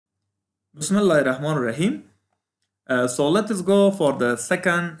Bismillah ar-Rahman ar-Rahim. So let us go for the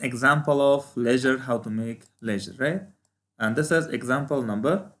second example of ledger, how to make ledger, right? And this is example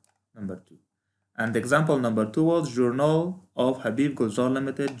number two. And example number two was Journal of Habib Gulzar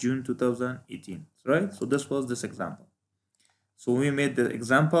Limited, June 2018, right? So this was this example. So we made the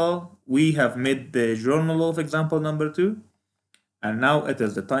example, we have made the journal of example number two, and now it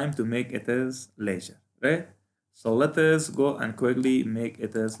is the time to make it as ledger, right? So let us go and quickly make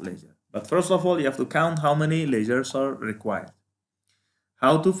it as ledger. But first of all, you have to count how many ledgers are required.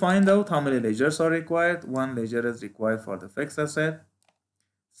 How to find out how many ledgers are required? One ledger is required for the fixed asset.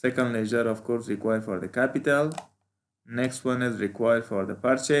 Second ledger, of course, required for the capital. Next one is required for the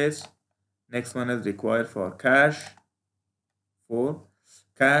purchase. Next one is required for cash. For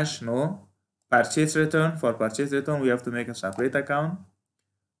cash, no. Purchase return, for purchase return, we have to make a separate account.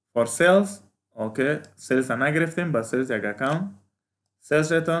 For sales, okay, sales and agriftim, but sales یک account.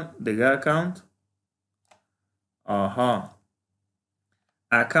 Sales return دیگه account. آها.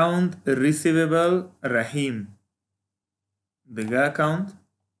 Account receivable رحیم دیگه account.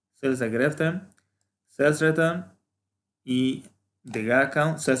 Sales گرفتیم. Sales return ای دیگه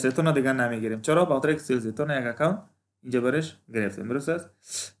account. Sales return رو دیگه نمیگیریم. چرا؟ بخاطر که sales return یک account اینجا برش گرفتیم. درست است؟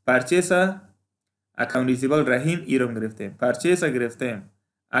 Purchase account receivable رحیم ای رو گرفتیم. Purchase گرفتیم.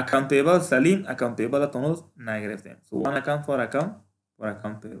 Accountable سلیم accountable تونوز نگرفتیم. So one account for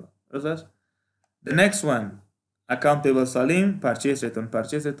account payable. درست. The next one accountable سلیم purchase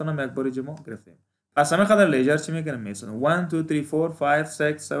return هم یک باری جمع گرفتیم. پس همه خاطر لیجر چی میکنیم میسونیم 1 2 3 4 5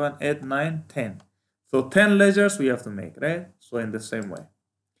 6 7 8 9 10. So 10 ledgers we have to make, right? So in the same way.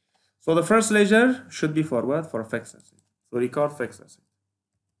 So the first ledger should be for what? For fixed asset. So record fixed asset.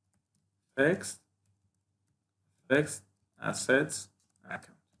 Fixed assets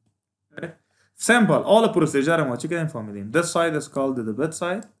account. Okay. Simple. All the procedure ما چی کردیم فهمیدیم. This side is called the debit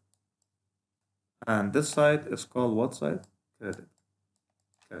side. And this side is called what side? Credit.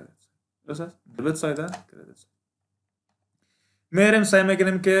 درست؟ debit side and credit side. میریم سعی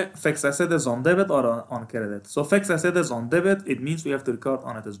میکنیم که fixed asset is on debit or on credit. So fixed asset is on debit, it means we have to record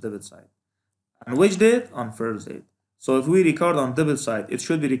on it as debit side. And which date? On first date. So if we record on debit side, it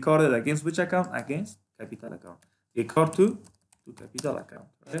should be recorded against which account? Against capital account. Record to capital account,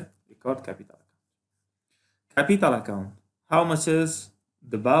 right? Record capital account. Capital account. How much is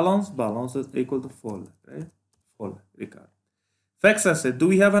the balance? Balance is equal to full, right? Full. Record. Fixed asset. Do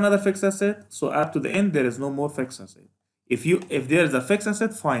we have another fixed asset? So up to the end, there is no more fixed asset. If there is a fixed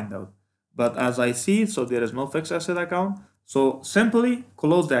asset, find out. But as I see, so there is no fixed asset account. So simply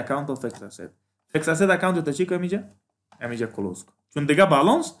close the account of fixed asset. Fixed asset account رو چی کنم اینجا کلوز کن. چون دیگه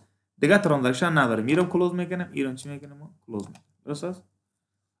بالانس دیگه ترانزکشن نداریم. ایرم کلوز میکنم. ایرم چی میکنم ما؟ کلوز میکنم. درست است؟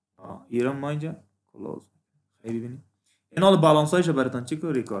 ایرم ما اینجا کلوز. خیلی ببینید. این حال بالانس هایشو براتون چی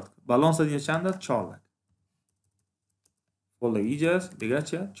کنم ریکارد کنم. بالانس اینجا چند است؟ 4 لک. فول اینجاست. دیگه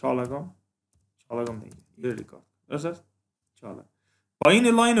چیه؟ 4 لکم. 4 لکم دیگه. این ریکارد. درست است؟ 4 لک. پایین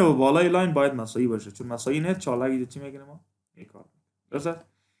لاین و بالای لاین باید مساوی باشه. چون مساوی نه 4 لک اینجا چی میکنیم ما؟ ریکارد. درست است؟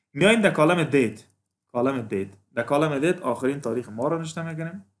 میایم در کالم دیت. در کالم دیت آخرین تاریخ ما رو نشته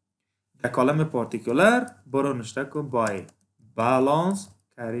میکنیم. در کالم پارتیکولر برو نشته کن بای بالانس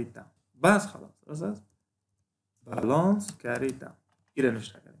carried down. بس خلاص. درست است؟ بالانس carried down. این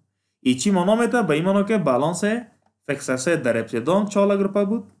نشته کنیم. ای چی معنا میده؟ به این معنا که بالانس فیکس اسست در ابتدا 4 لک روپیه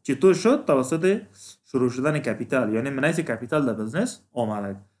بود. چطور شد؟ توسط شروع شدن کپیتال، یعنی منیس کپیتال در بزنس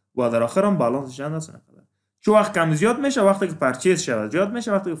آمده و در آخر هم بالانس چند است؟ نقدر. چون وقت کم زیاد میشه، وقتی که پرچیز شود زیاد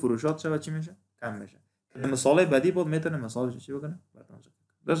میشه، وقتی که فروشات شود چی میشه؟ کم میشه. مثال بعدی بود میتونه مثالش چی بکنه؟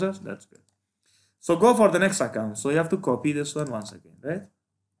 That's good. So go for the next account. So you have to copy this one once again, right?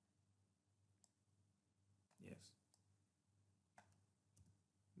 Yes.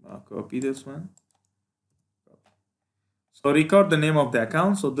 Now copy this one. So record the name of the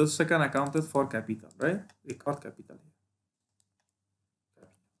account. So this second account is for capital, right? Record capital here.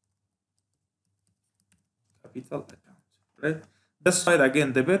 Capital account, right? This side again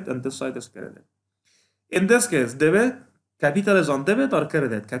debit and this side is credit. In this case, debit, capital is on debit or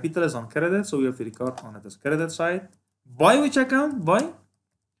credit? Capital is on credit, so we have to record on it as credit side. By which account? By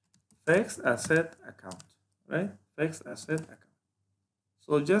fixed asset account, right? Fixed asset account.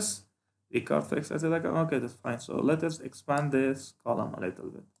 So just record fixed asset account. Okay, that's fine. So let us expand this column a little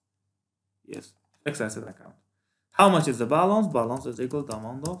bit. Yes, fixed asset account. How much is the balance? Balance is equal to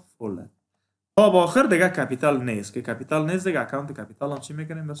amount of full debt. تا آخر دیگه کپیتال نیست که کپیتال نیست دیگه اکانت کپیتال هم چی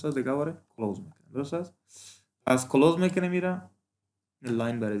میکنیم؟ بس دیگه واره کلوز میکنیم. درست است؟ از کلوز میکنیم میره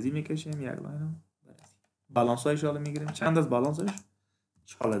لاین برزی میکشیم، یک لاین هم برزی. بالانس هایش حالا میگیریم. چند از بالانسش؟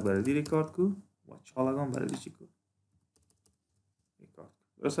 4 لک برزی ریکارد کو و 4 لک هم برزی چی کو ریکارد.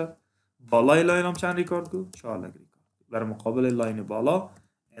 درست است؟ بالای لاین هم چند ریکارد کو 4 لک ریکارد در مقابل لاین بالا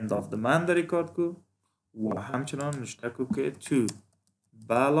end of demand ریکارد کو و همچنان نشته کو که to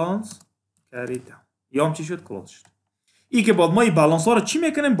balance carry down یا هم چی شد کلوز شد. ای که بعد ما این بالانس ها رو چی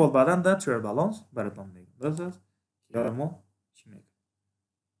میکنیم بعد بعدا در تر بالانس براتون میگم درست است یا ما چی میکنیم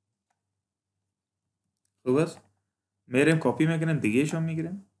خوب است میریم کپی میکنیم دیگه شون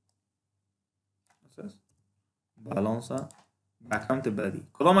میگیریم درست بالانس ها اکانت بعدی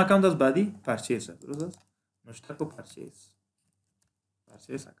کدام اکانت از بعدی پرچیز درست است نشته کو پرچیز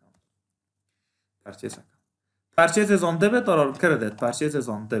اکانت purchase is on debit or credit purchase is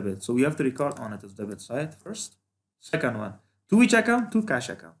on debit so we have to record on it as debit side first second one to which account to cash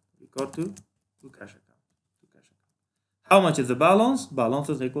account record to cash account how much is the balance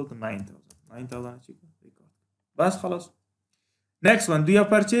is equal to 9000 record بس خلاص next one do you have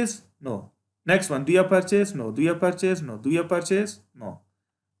purchase no next one do you have purchase no do you have purchase no do you have purchase no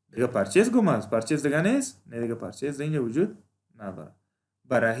دیگه purchase گم است purchase دیگه نیست نه دیگه purchase اینجا وجود نداره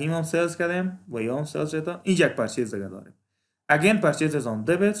برای هم sales کردیم و یا هم sales رتا اینجا یک purchase دیگه داریم again purchase is on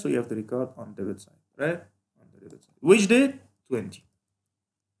debit so you have to record on debit side right on the debit side which date 20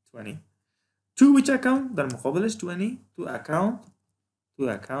 to which account در مقابلش 20 to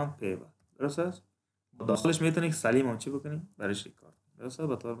account payable درست است داخلش میتونی سلیم هم چی بکنیم برش ریکارد درست است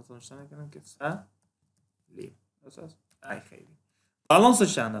با طور مثلا نشون کنیم که سلیم درست است ای خیلی balance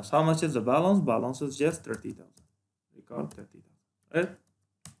چند است how much is the balance is just 30000 record 30000 right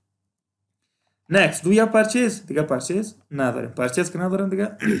next do you have purchase دیگه purchase نداریم purchase که نداریم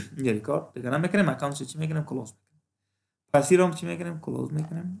دیگه اینجا ریکارد دیگه نمیکنیم اکانت چی میکنیم کلوز میکنیم پسیر هم چی میکنیم کلوز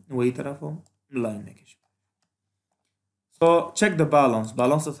میکنیم و این طرف هم لاین میکشیم so check the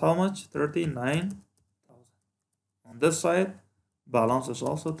balance is how much 39000 on this side balance is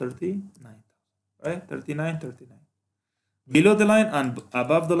also 39000 right 39 below the line and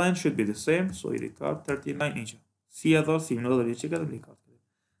above the line should be the same so you record 39 اینجا 3000 چی کردم ریکارد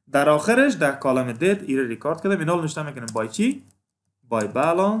در آخرش در کالم دید ایره ریکارد کردم اینا رو نشته میکنیم بای چی؟ بای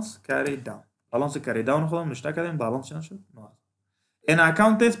بالانس کری داون بالانس کری داون خودم نشته کردیم بالانس چند شد؟ 9000 این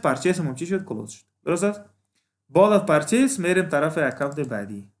اکانت است پرچیس هم چی شد؟ کلوز شد درست است؟ بعد از پرچیس میریم طرف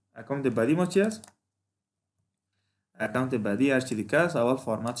اکانت بعدی ما چی است؟ اکانت بعدی هر چی دیگه است اول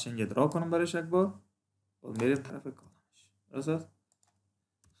فرمتش اینجا درا کنم برش یک بار و میریم طرف کالمش درست است؟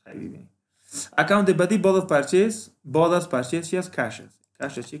 خیلی ببینید اکانت بعدی بعد از پرچیس چی است؟ کش است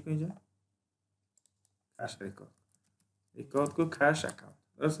کش چی کنید اینجا؟ کش record کو cash account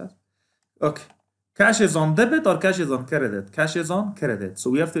درست است okay cash is on debit or cash is on credit cash is on credit so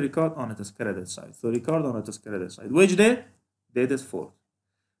we have to record on it as credit side so record on it as credit side which date is 4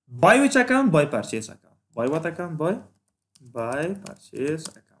 by which account by purchase account by what account by purchase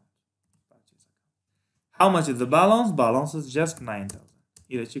account how much is the balance is just 9000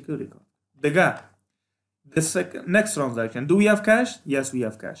 here check record the next transaction do we have cash yes we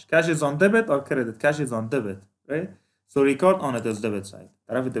have cash is on debit or credit cash is on debit right so record on it as debit side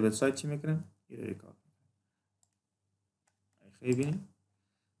طرف debit side چی میکنیم here record خیلی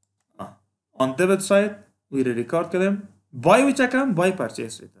on debit side we record کردیم by which account by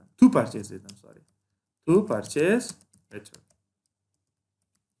purchase return to purchase return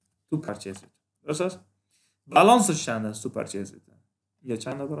درست است بالانسش چند است to purchase return یا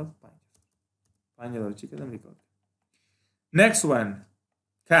چند داره 5000 چی کردم ریکارد next one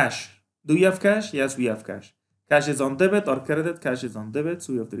cash do you have cash yes we have cash is on debit or credit cash is on debit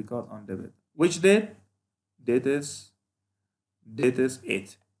so you have to record on debit which date is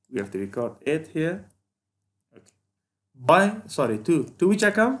 8 we have to record 8 here okay to which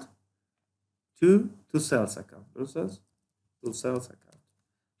account to sales account to sales account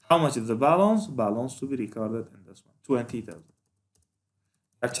how much is the balance to be recorded in this one 20000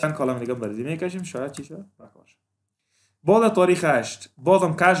 چند کالم دیگه بریزی میکشیم شاید چی شد باشه بعد تاریخ 8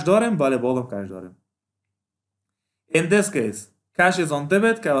 بازم کش داریم بله بازم کش داریم in this case cash is on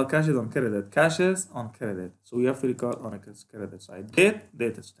debit cash is on credit cash is on credit so we have to record on a credit side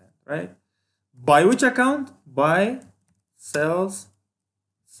date is 10 right by which account by sales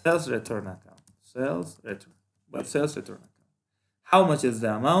return account by sales return account how much is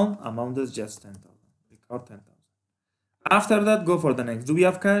the amount is just 10000 record 10000 after that go for the next do we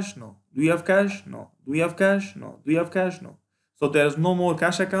have cash no do we have cash no do we have cash no do we have cash no so there is no more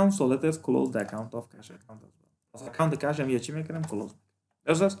cash account so let us close the account of cash account as well as account cash هم یه چی میکنم close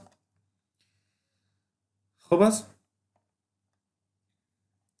درست است خوب است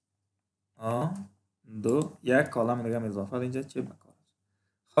یک کالم دیگه اضافه اینجا چی بکار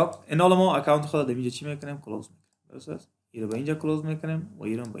خب این حالا ما اکانت خود اینجا چی میکنیم کلوز میکنیم درست است اینو با اینجا کلوز میکنیم و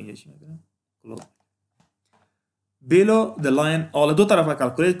اینو با اینجا چی میکنیم کلوز below the line حالا دو طرف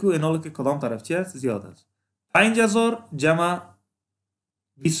کلکولیت کو این حالا که کدام طرف چی است زیاد است 5000 جمع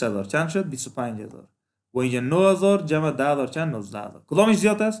 20000 چند شد 25000 و اینجا 9000 جمع 10000 چند 19000 کدامش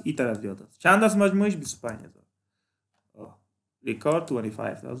زیاد است این طرف زیاد است چند است مجموعش 25000 record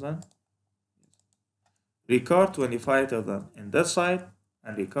 25000 record 25000 in this side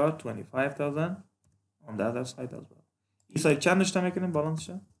and record 25000 on the other side as well این ساید چند نشته میکنیم بالانسش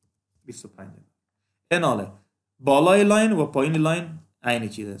 25000 این حاله بالای لاین و پایین لاین عین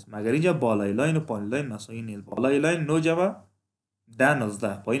چیز است مگر اینجا بالای لاین و پایین لاین مساوی نیست بالای لاین 9 جمع 10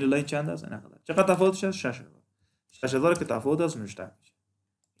 19 پایین لاین چند است اینقدر چقدر تفاوتش است 6000 که تفاوت است نشته میشه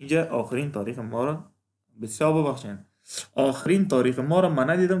اینجا آخرین تاریخ ما رو بسیار ببخشید آخرین تاریخ ما رو من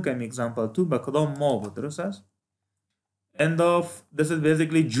ندیدم که example 2 به کدام ماه بود درست است end of this is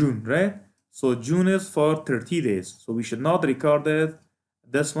basically June right so June is for 30 days so we should not record it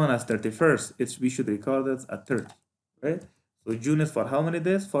this one as 31st we should record it at 30 right so June is for how many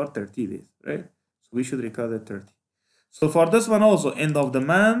days for 30 days right so we should record it 30 so for this one also end of the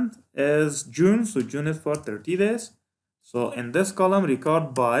month is June so June is for 30 days so in this column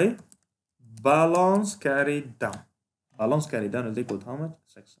record by balance carried down balance carried down is equal to how much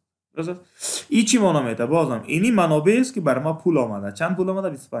 6 درست این چی معنا میده بازم اینی منابع است که بر ما پول آمده چند پول آمده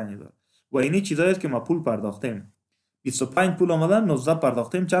 25000 و اینی چیزایی است که ما پول پرداختیم 25 پول آمده 19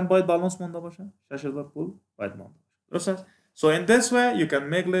 پرداختیم چند باید بالانس مونده باشه 6000 پول باید مونده باشه درست so in this way you can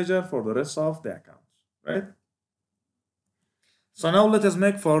make ledger for the rest of the accounts right so now let us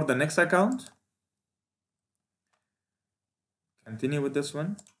make for the next account continue with this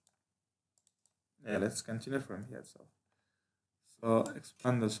one yeah let's continue from here so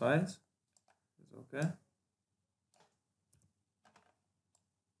expand the size it's okay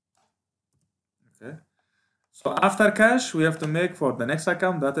so after cash we have to make for the next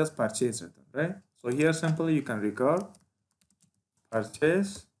account that is purchase return right so here simply you can record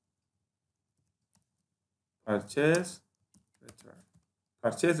purchase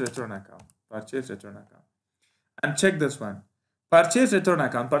return account and check this one purchase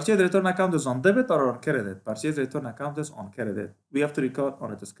return account is on debit or on credit purchase return account is on credit we have to record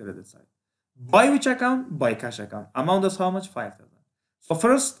on its credit side by which account by cash account amount is how much 5000 so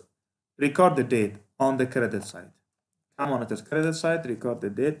first record the date on the credit side come on its credit side record the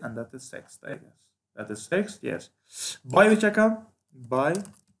date and that is 6th I guess that is 6th yes by which account by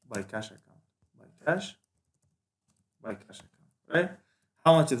cash account by cash account right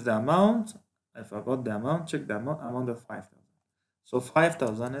how much is the amount I forgot the amount check the amount of 5000 so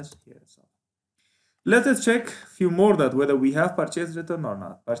 5000 is here so let us check few more that whether we have purchase return or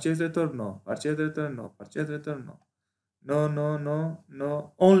not purchase return no purchase return no purchase return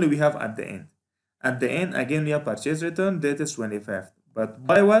no only we have at the end again we have purchase return date is 25th but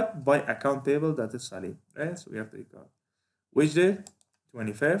by what by account table that is Salim right so we have to record which date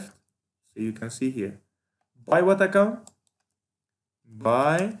 25th so you can see here by what account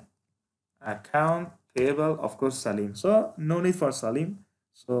by account table of course Salim so no need for Salim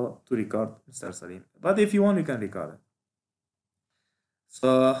so to record Mr. Salim but if you want you can record it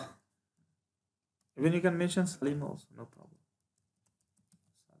so even you can mention Salim also no problem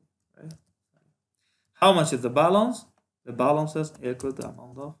right? How much is the balance the balance is equal to the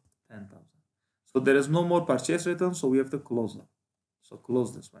amount of 10,000 so there is no more purchase return so we have to close it so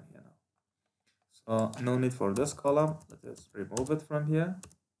close this one here now so no need for this column let us remove it from here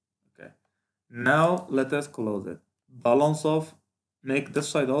now let us close it balance of make this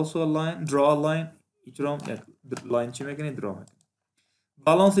side also a line draw a line each row line چی میکنی draw میکنی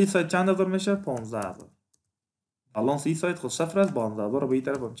balance این ساید چند هزار میشه 15000 balance این ساید خود صفر است 15000 رو به این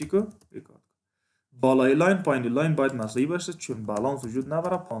طرف هم چی کن ریکارد بالای لاین پایین لاین باید مساوی باشه چون بالانس وجود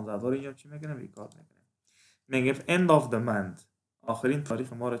نداره 15000 اینجا چی میکنیم ریکارد میکنیم میگیم end of the month آخرین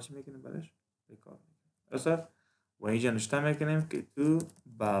تاریخ ما رو چی میکنیم برش ریکارد میکنیم و اینجا نشته میکنیم که to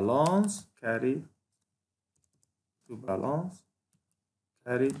balance carry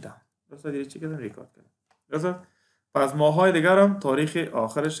down درست دیگه چی کردیم ریکارد کردیم درست پس ماهای دیگر هم تاریخ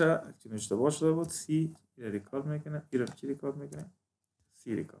آخرش که اشتباه شده بود سی ریکارد میکنه ایران چی ریکارد میکنه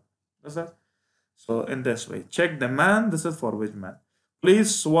سی ریکارد درست so in this way check the man this is for which man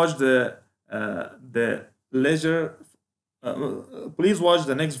please watch the ledger please watch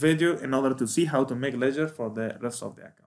the next video in order to see how to make ledger for the rest of the account